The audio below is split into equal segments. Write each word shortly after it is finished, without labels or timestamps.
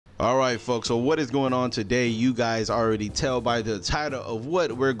All right, folks, so what is going on today? You guys already tell by the title of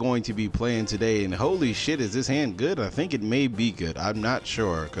what we're going to be playing today, and holy shit, is this hand good? I think it may be good. I'm not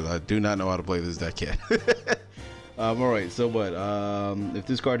sure because I do not know how to play this deck yet. All right, so what? If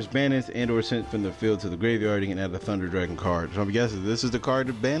this card is banished and or sent from the field to the graveyard, you can add a Thunder Dragon card. So I'm guessing this is the card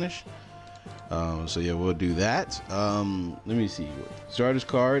to banish. So yeah, we'll do that. Let me see. Starter's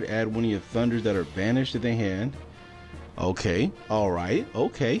card, add one of your Thunders that are banished to the hand. Okay, alright,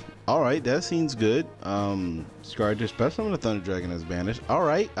 okay, alright, that seems good. Discard this special summon a Thunder Dragon that's banished.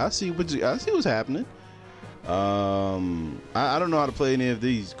 Alright, I see what's happening. I don't know how to play any of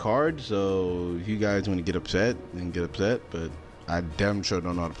these cards, so if you guys want to get upset, then get upset, but I damn sure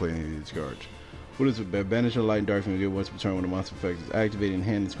don't know how to play any of these cards. What is it? Banish a Light and Dark from your once per turn when a monster effect is activated in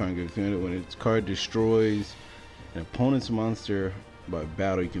hand, this card can get when its card destroys an opponent's monster by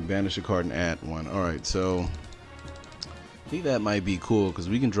battle, you can banish a card and add one. Alright, so I think that might be cool because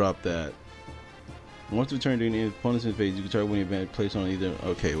we can drop that. Once returned during the opponent's phase, you can target when you advantage place on either.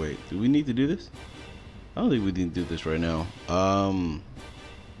 Okay, wait. Do we need to do this? I don't think we need to do this right now.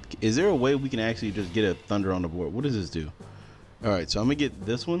 Is there a way we can actually just get a Thunder on the board? What does this do? Alright, so I'm gonna get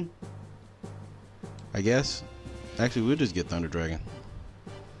this one, I guess. Actually, we'll just get Thunder Dragon.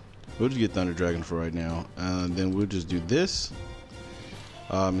 We'll just get Thunder Dragon for right now. Then we'll just do this.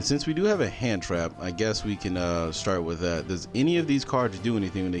 And since we do have a hand trap, I guess we can start with that. Does any of these cards do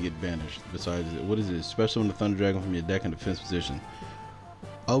anything when they get banished? Besides, what is it? Special on the Thunder Dragon from your deck in defense position.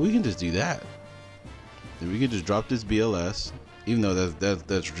 Oh, we can just do that. Then we can just drop this BLS, even though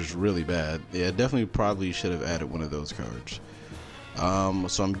that's just really bad. Yeah, definitely probably should have added one of those cards.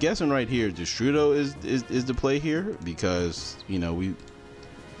 So I'm guessing right here, YuGiOh is the play here because you know we.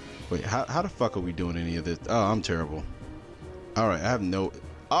 Wait, how the fuck are we doing any of this? Oh, I'm terrible. All right, I have no.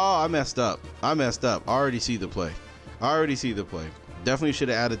 Oh, I messed up. I already see the play. Definitely should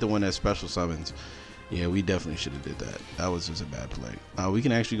have added the one that special summons. Yeah, we definitely should have did that. That was just a bad play. We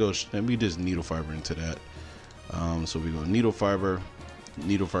can actually go. We just Needle Fiber into that. So we go Needle Fiber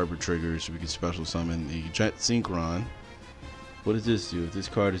triggers. We can special summon the Jet Synchron. What does this do? If this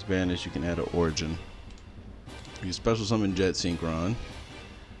card is banished, you can add an Origin. You can special summon Jet Synchron.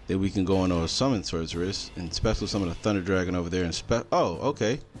 Then we can go into a Summon Sorceress and special summon a Thunder Dragon over there and oh,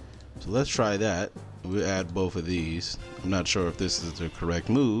 okay. So let's try that. We'll add both of these. I'm not sure if this is the correct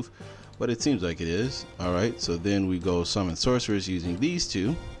move, but it seems like it is. Alright, so then we go Summon Sorceress using these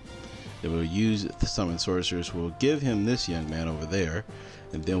two. Then we'll use the Summon Sorceress. We'll give him this young man over there.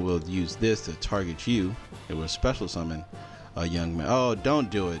 And then we'll use this to target you. And we'll special summon a young man. Oh, don't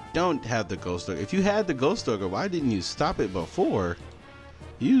do it. Don't have the Ghost Dogger. If you had the Ghost Dogger, why didn't you stop it before?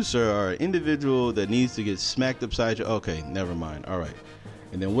 You, sir, are an individual that needs to get smacked upside your. Okay, never mind. All right.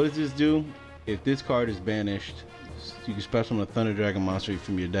 And then what does this do? If this card is banished, you can special summon a Thunder Dragon monster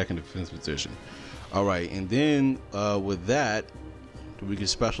from your deck in defense position. All right. And then with that, we can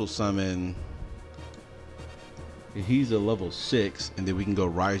special summon. He's a level 6, and then we can go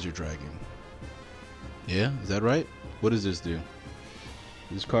Riser Dragon. Yeah, is that right? What does this do?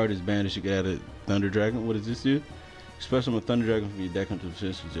 This card is banished. You can add a Thunder Dragon. What does this do? Special summon a Thunder Dragon from your deck into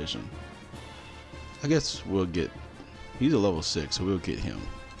defense position. I guess we'll get. He's a level 6, so we'll get him.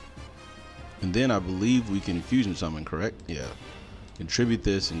 And then I believe we can fusion summon, correct? Yeah. Contribute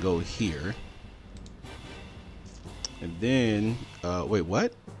this and go here. And then, wait,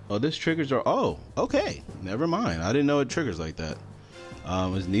 what? Oh, this triggers are. Oh, okay. Never mind. I didn't know it triggers like that.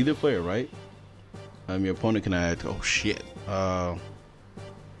 It's neither player, right? Your opponent can add. Oh shit.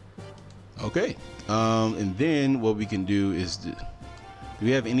 Okay. And then what we can do is, do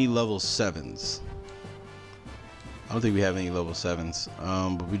we have any level 7s? I don't think we have any level 7s.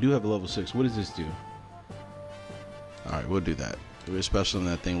 But we do have a level 6. What does this do? All right, we'll do that. We're special in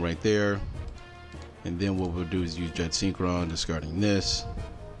that thing right there. And then what we'll do is use Jet Synchron, discarding this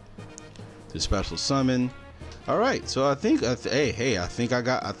to special summon. All right, so I think I think I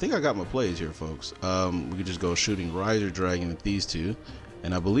got my plays here, folks. We could just go shooting Riser Dragon with these two,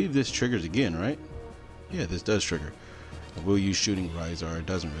 and I believe this triggers again, right? Yeah, this does trigger. We'll use shooting Riser. It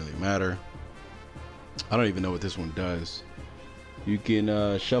doesn't really matter. I don't even know what this one does. You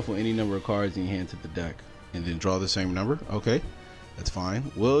can shuffle any number of cards in your hand to the deck, and then draw the same number. Okay, that's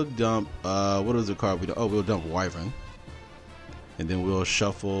fine. We'll dump. What is the card we do? Oh, we'll dump Wyvern, and then we'll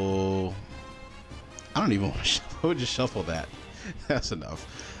shuffle. I don't even want to shuffle. We'll just shuffle that. That's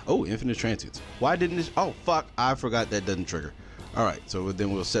enough. Oh, Infinite Transits. Why didn't this? Oh, fuck. I forgot that doesn't trigger. All right. So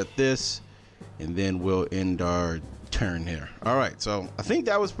then we'll set this, and then we'll end our turn here. All right. So I think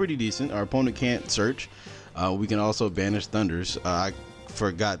that was pretty decent. Our opponent can't search. We can also banish Thunders. I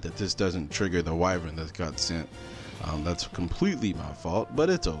forgot that this doesn't trigger the Wyvern that got sent. That's completely my fault, but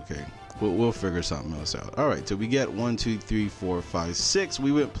it's okay. We'll figure something else out. All right, so we get 1, 2, 3, 4, 5, 6.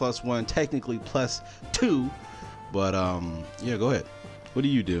 We went +1, technically +2, but yeah, go ahead. What do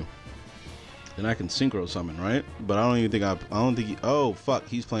you do? Then I can synchro summon, right? But I don't even think I don't think he, oh fuck,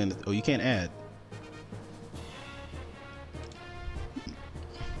 he's playing. Oh, you can't add.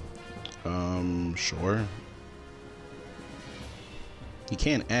 Sure. You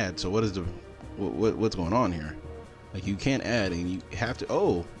can't add. So what is the what's going on here? Like, you can't add and you have to.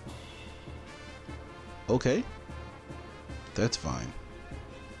 Oh. Okay. That's fine.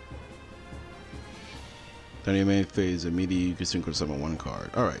 During your main phase, immediately you can synchro summon 1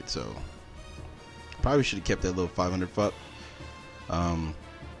 card. All right, so probably should have kept that little 500 fuck.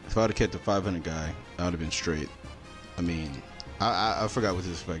 If I would have kept the 500 guy, I would have been straight. I mean, I forgot what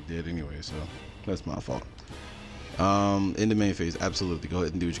this effect did anyway, so that's my fault. In the main phase, absolutely, go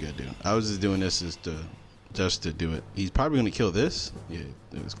ahead and do what you gotta do. I was just doing this just to do it. He's probably gonna kill this. Yeah,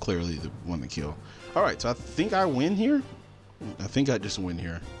 it was clearly the one to kill. All right, so I think I win here. I think I just win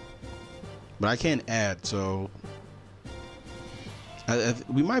here, but I can't add, so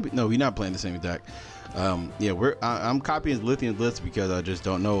we might be. No, we're not playing the same deck. Yeah, I'm copying Lithium's list because I just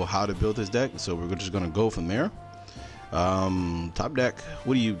don't know how to build this deck, so we're just gonna go from there. Top deck,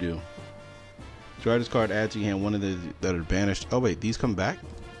 what do you do? Draw this card, add to your hand one of the that are banished. Oh wait, these come back?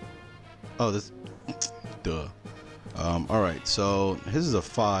 Oh, this, duh. All right, so his is a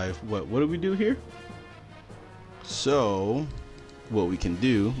 5. What do we do here? So what we can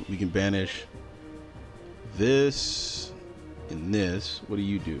do, we can banish this and this. What do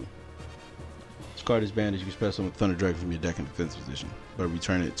you do? This card is banished. You can special summon Thunder Dragon from your deck in defense position, but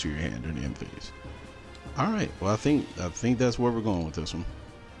return it to your hand during the end phase. All right. Well, I think that's where we're going with this one.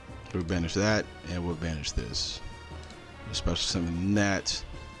 We'll banish that, and we'll banish this. We'll special summon that,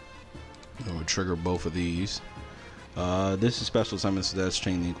 and we'll trigger both of these. This is special summon, so that's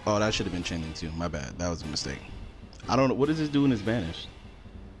Chain Link. Oh, that should have been Chain Link too. My bad. That was a mistake. I don't know. What does this do when it's banished?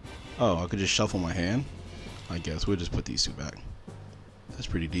 Oh, I could just shuffle my hand. I guess we'll just put these 2 back. That's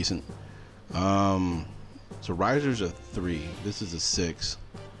pretty decent. So Riser's a 3. This is a 6.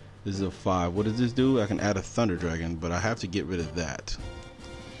 This is a 5. What does this do? I can add a Thunder Dragon, but I have to get rid of that.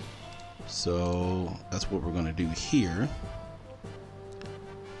 So that's what we're gonna do here.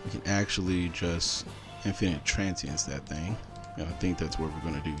 We can actually just infinite transience that thing. I think that's what we're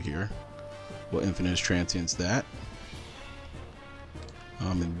gonna do here. We'll infinite transience that.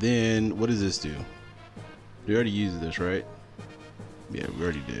 And then what does this do? We already used this, right? Yeah, we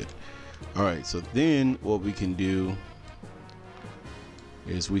already did. All right, so then what we can do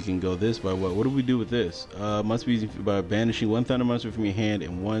is we can go this by what do we do with this? Must be by banishing 1 Thunder monster from your hand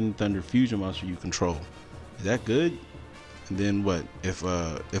and 1 Thunder fusion monster you control. Is that good? And then what? If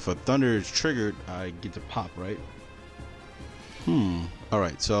a Thunder is triggered, I get to pop, right? All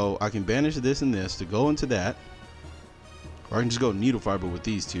right, so I can banish this and this to go into that, or I can just go Needle Fiber with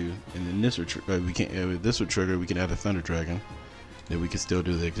these 2, and then this would this would trigger. We can add a Thunder Dragon. Then we can still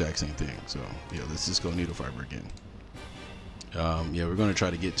do the exact same thing. So yeah, let's just go Needle Fiber again. Yeah, we're gonna try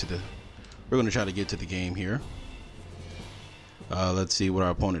to get to the game here. Let's see what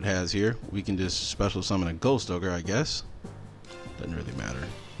our opponent has here. We can just special summon a Ghost Ogre, I guess. Doesn't really matter.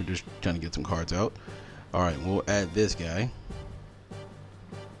 We're just trying to get some cards out. All right, we'll add this guy,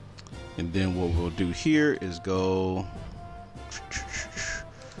 and then what we'll do here is go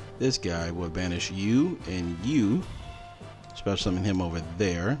this guy. Will banish you and you. Special summon him over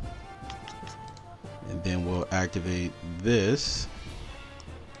there. And then we'll activate this,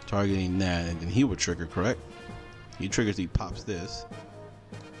 targeting that, and then he will trigger, correct? He triggers, he pops this.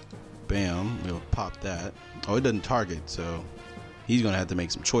 Bam, we'll pop that. Oh, it doesn't target, so he's gonna have to make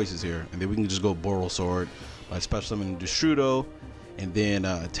some choices here. And then we can just go Boral Sword by special summoning Destrudo, and then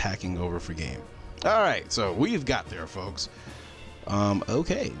attacking over for game. All right, so we've got there, folks.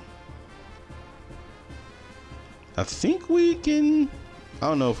 Okay. I think we can, I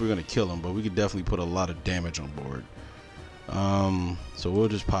don't know if we're gonna kill him, but we could definitely put a lot of damage on board. So we'll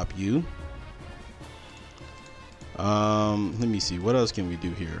just pop you. Let me see, what else can we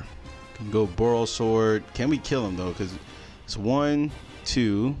do here? Can go Boral Sword. Can we kill him though? Because it's 1,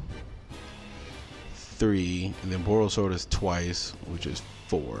 2, 3, and then Boral Sword is twice, which is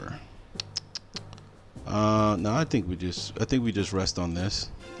 4. No, I think we just rest on this.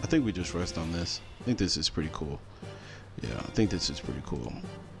 I think I think this is pretty cool. Yeah, I think this is pretty cool.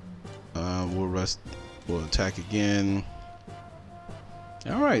 We'll rest. We'll attack again.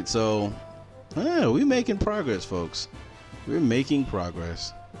 All right, so we're making progress, folks. We're making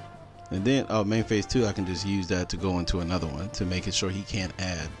progress. And then, main phase 2, I can just use that to go into another one to make it sure he can't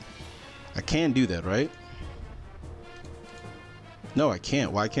add. I can do that, right? No, I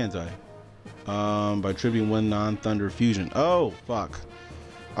can't. Why can't I? By tributing one non-thunder fusion. Oh, fuck.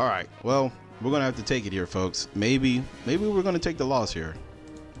 All right. Well, we're gonna have to take it here, folks. Maybe we're gonna take the loss here.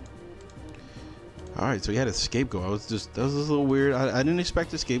 All right. So he had a scapegoat. That was a little weird. I didn't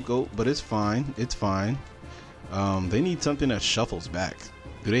expect a scapegoat, but it's fine. It's fine. They need something that shuffles back.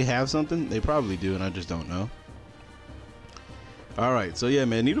 Do they have something? They probably do, and I just don't know. All right, so yeah,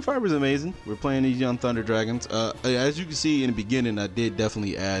 man, Needle Fiber is amazing. We're playing these young Thunder Dragons. As you can see in the beginning, I did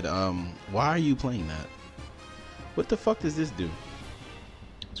definitely add. Why are you playing that? What the fuck does this do?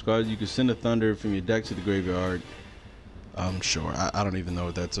 Squad, you can send a Thunder from your deck to the graveyard. Sure. I don't even know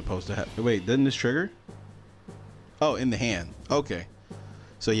what that's supposed to happen. Wait, doesn't this trigger? Oh, in the hand. Okay.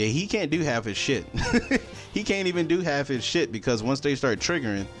 So yeah, he can't do half his shit. He can't even do half his shit because once they start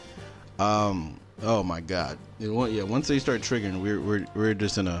triggering, oh my god. Yeah, once they start triggering, we're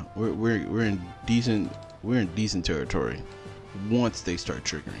just in a we're in decent territory. Once they start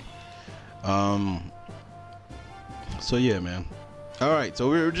triggering. So yeah, man. All right, so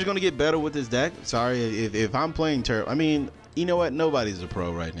we're just gonna get better with this deck. Sorry if I'm playing terrible. I mean, you know what? Nobody's a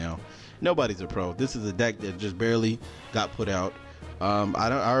pro right now. Nobody's a pro. This is a deck that just barely got put out.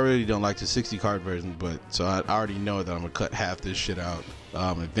 I already don't like the 60 card version, but so I already know that I'm gonna cut half this shit out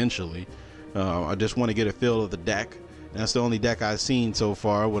eventually. I just want to get a feel of the deck. That's the only deck I've seen so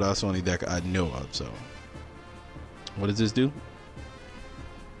far. Well, that's the only deck I know of. So, what does this do?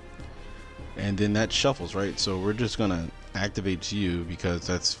 And then that shuffles, right? So we're just gonna activate you because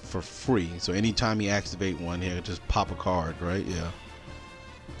that's for free. So anytime you activate one here, just pop a card, right? Yeah.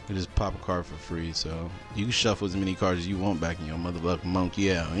 You just pop a card for free, so you can shuffle as many cards as you want back in your motherfucking monkey.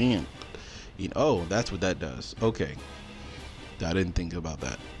 Yeah, and you know, oh, that's what that does. Okay, I didn't think about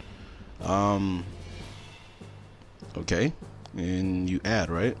that. Okay, and you add,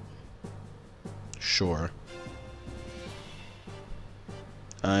 right? Sure.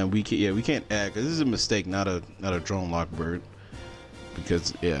 We can't add because this is a mistake, not a drone lock bird.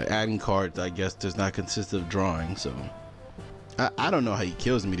 Because yeah, adding cards, I guess, does not consist of drawing, so. I don't know how he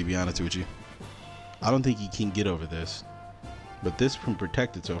kills me, to be honest with you. I don't think he can get over this. But this can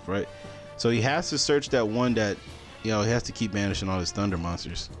protect itself, right? So he has to search that one that, you know, he has to keep banishing all his thunder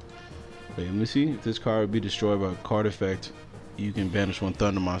monsters. Wait, let me see. If this card would be destroyed by a card effect, you can banish one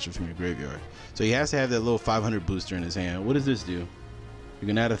thunder monster from your graveyard. So he has to have that little 500 booster in his hand. What does this do? You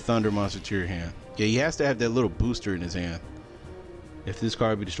can add a thunder monster to your hand. Yeah, he has to have that little booster in his hand. If this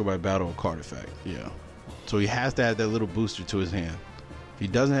card be destroyed by battle or card effect. Yeah. So he has to have that little booster to his hand. If he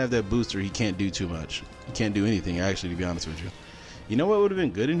doesn't have that booster, he can't do too much. He can't do anything, actually, to be honest with you. You know what would have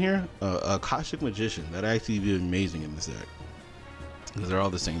been good in here? A Caustic Magician. That'd actually be amazing in this deck. Because they're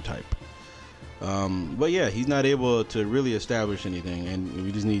all the same type. But yeah, he's not able to really establish anything. And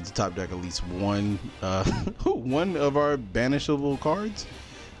we just need to top deck at least one one of our banishable cards.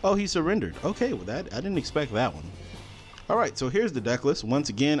 Oh, he surrendered. Okay, well, I didn't expect that one. All right, so here's the deck list. Once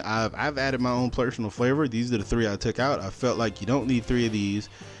again, I've added my own personal flavor. These are the three I took out. I felt like you don't need three of these.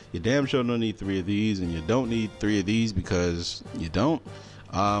 You damn sure don't need three of these, and you don't need three of these because you don't.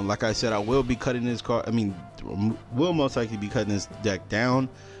 Like I said, I will be cutting this card. I mean, will most likely be cutting this deck down.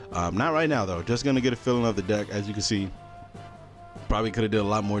 Not right now though. Just gonna get a feeling of the deck. As you can see, probably could have did a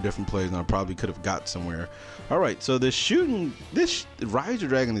lot more different plays, and I probably could have got somewhere. All right, so this Rise of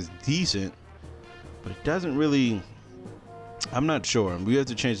Dragon is decent, but it doesn't really. I'm not sure. We have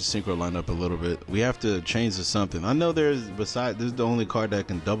to change the synchro lineup a little bit. We have to change to something. I know this is the only card that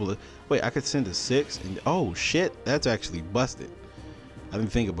can double it. Wait, I could send a 6 and oh shit, that's actually busted. I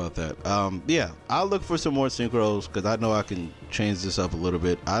didn't think about that. Yeah, I'll look for some more synchros because I know I can change this up a little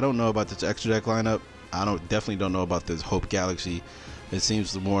bit. I don't know about this extra deck lineup. Definitely don't know about this Hope Galaxy. It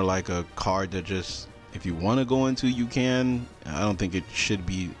seems more like a card that just, if you want to go into, you can. I don't think it should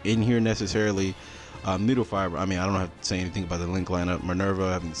be in here necessarily. Needle Fiber, I mean, I don't have to say anything about the Link lineup. Minerva,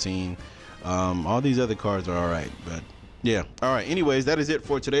 I haven't seen. All these other cards are alright, but yeah. Alright, anyways, that is it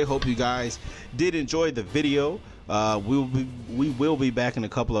for today. Hope you guys did enjoy the video. We will be back in a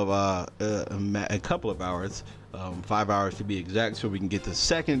couple of hours, 5 hours to be exact, so we can get the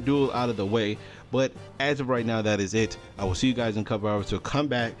second duel out of the way. But as of right now, that is it. I will see you guys in a couple hours. So come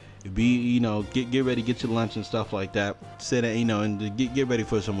back, get ready, get your lunch and stuff like that. Sit at, and get ready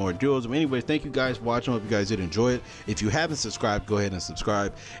for some more duels. But anyways, thank you guys for watching. Hope you guys did enjoy it. If you haven't subscribed, go ahead and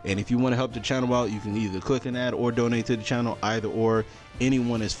subscribe. And if you want to help the channel out, you can either click an ad or donate to the channel. Either or,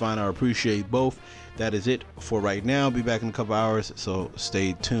 anyone is fine. I appreciate both. That is it for right now. Be back in a couple hours, so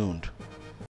stay tuned.